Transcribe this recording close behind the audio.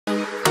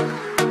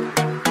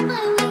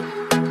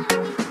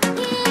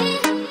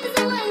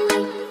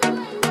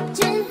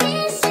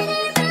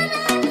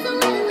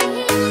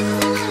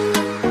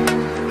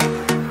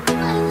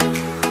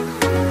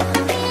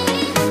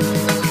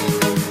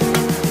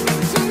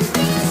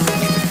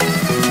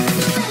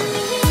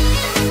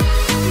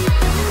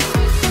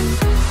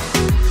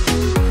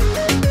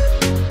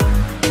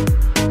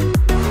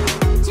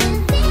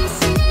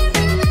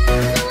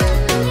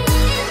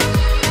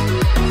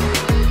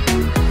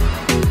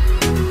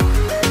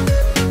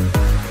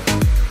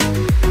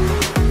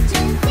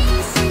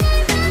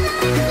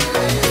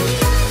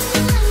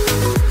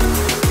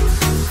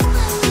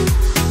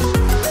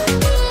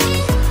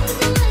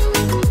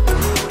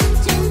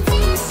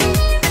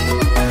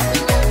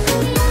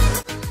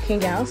Can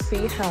y'all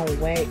see how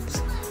wet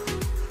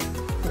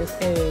this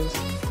is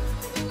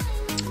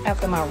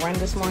after my run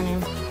this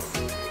morning?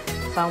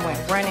 So I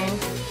went running.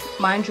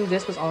 Mind you,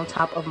 this was on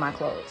top of my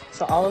clothes.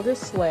 So all of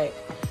this sweat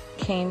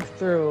came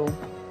through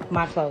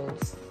my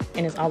clothes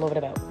and it's all over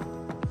the belt.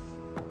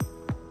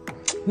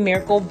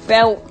 Miracle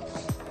Belt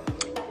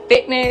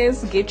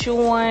Fitness, get you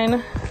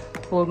one.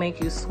 Will make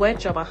you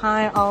sweat your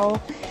behind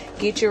off.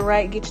 Get you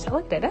right, get you tight.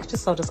 Look at that, that's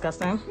just so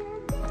disgusting.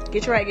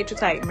 Get you right, get you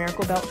tight.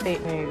 Miracle Belt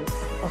Fitness.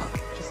 Oh,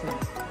 just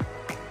nice.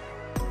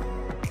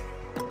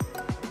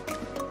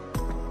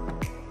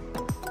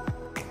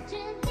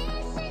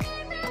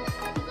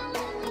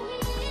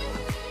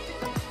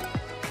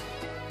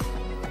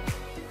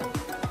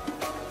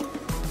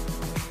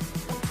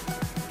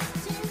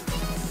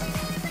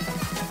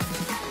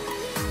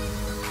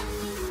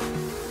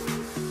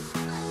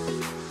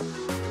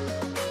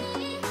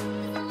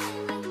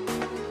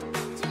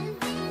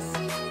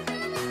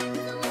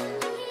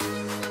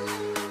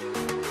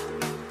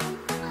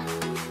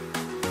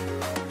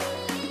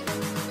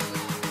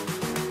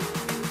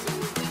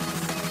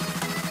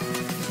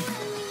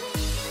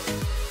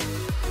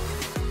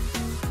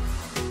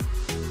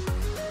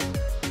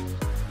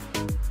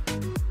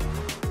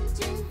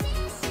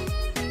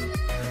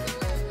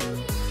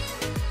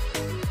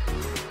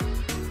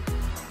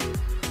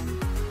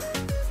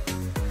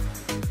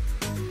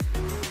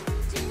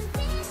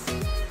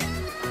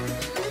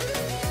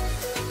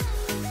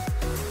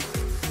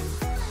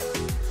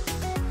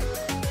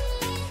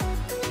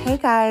 Hey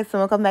guys, and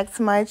welcome back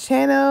to my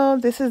channel.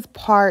 This is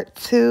part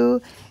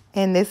 2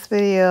 in this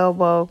video.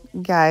 Well,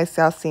 guys,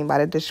 y'all seen by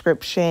the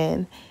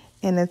description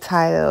and the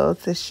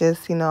titles. It's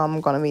just, you know, I'm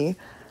going to be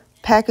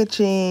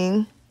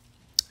packaging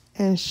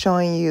and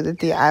showing you the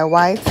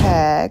D.I.Y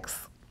tags.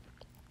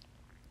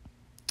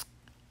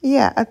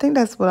 Yeah, I think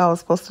that's what I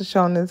was supposed to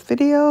show in this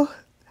video.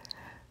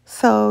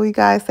 So, you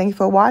guys, thank you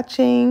for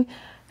watching.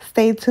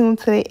 Stay tuned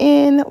to the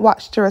end.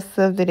 Watch the rest of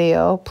the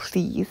video,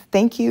 please.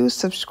 Thank you.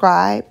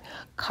 Subscribe,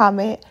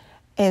 comment,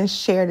 and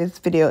share this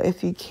video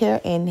if you care,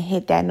 and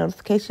hit that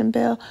notification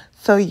bell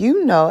so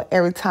you know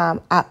every time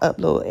I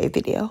upload a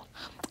video.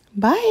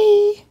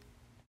 Bye.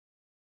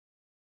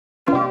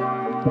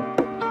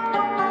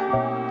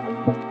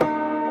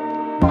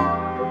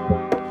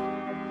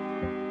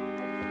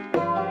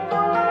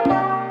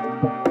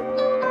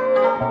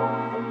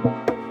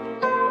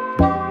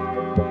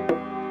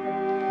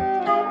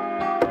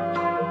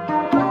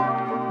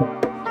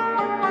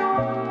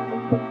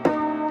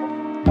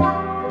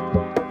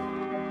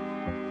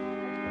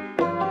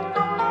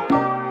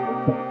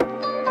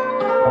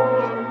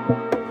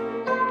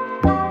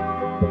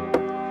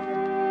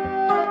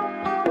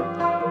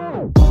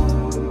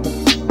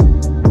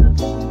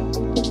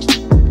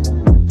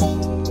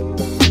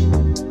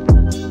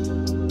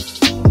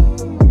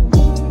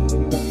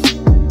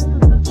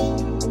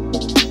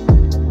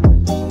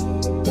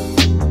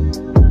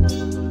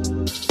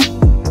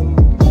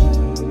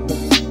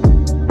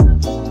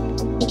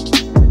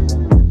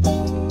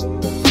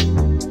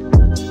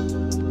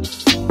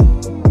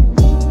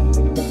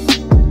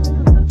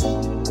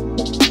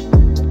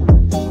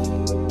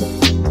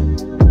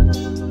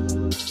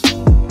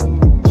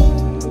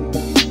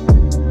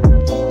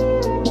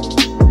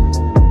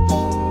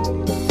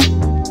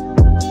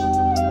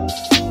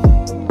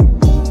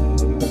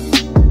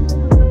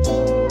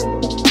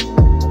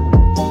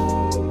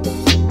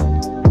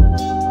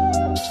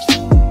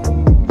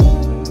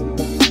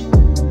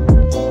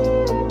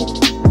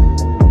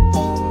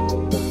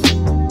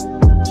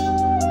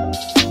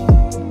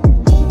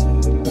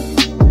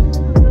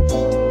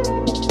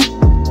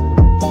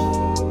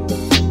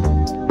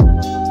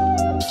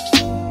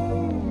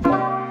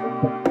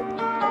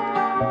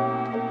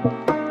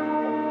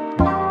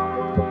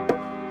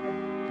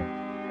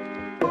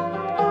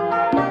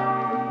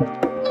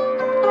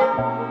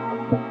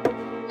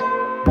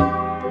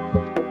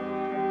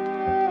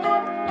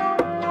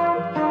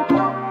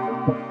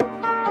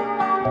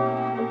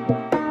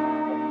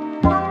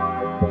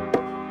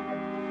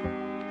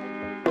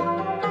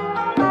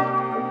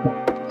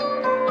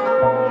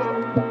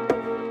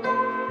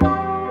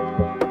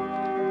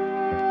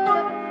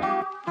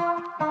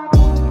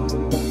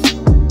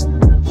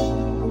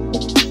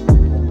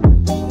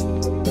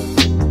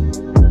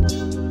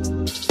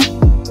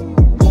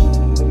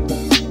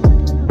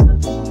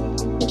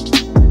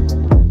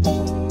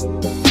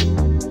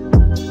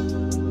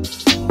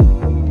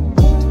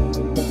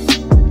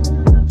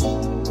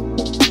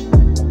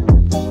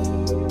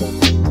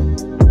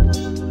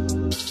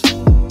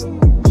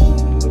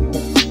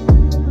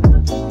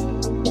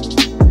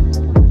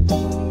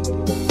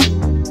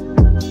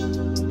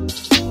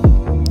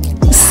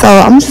 So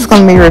I'm just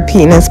going to be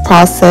repeating this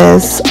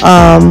process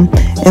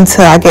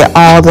until I get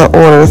all the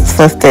orders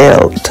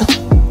fulfilled.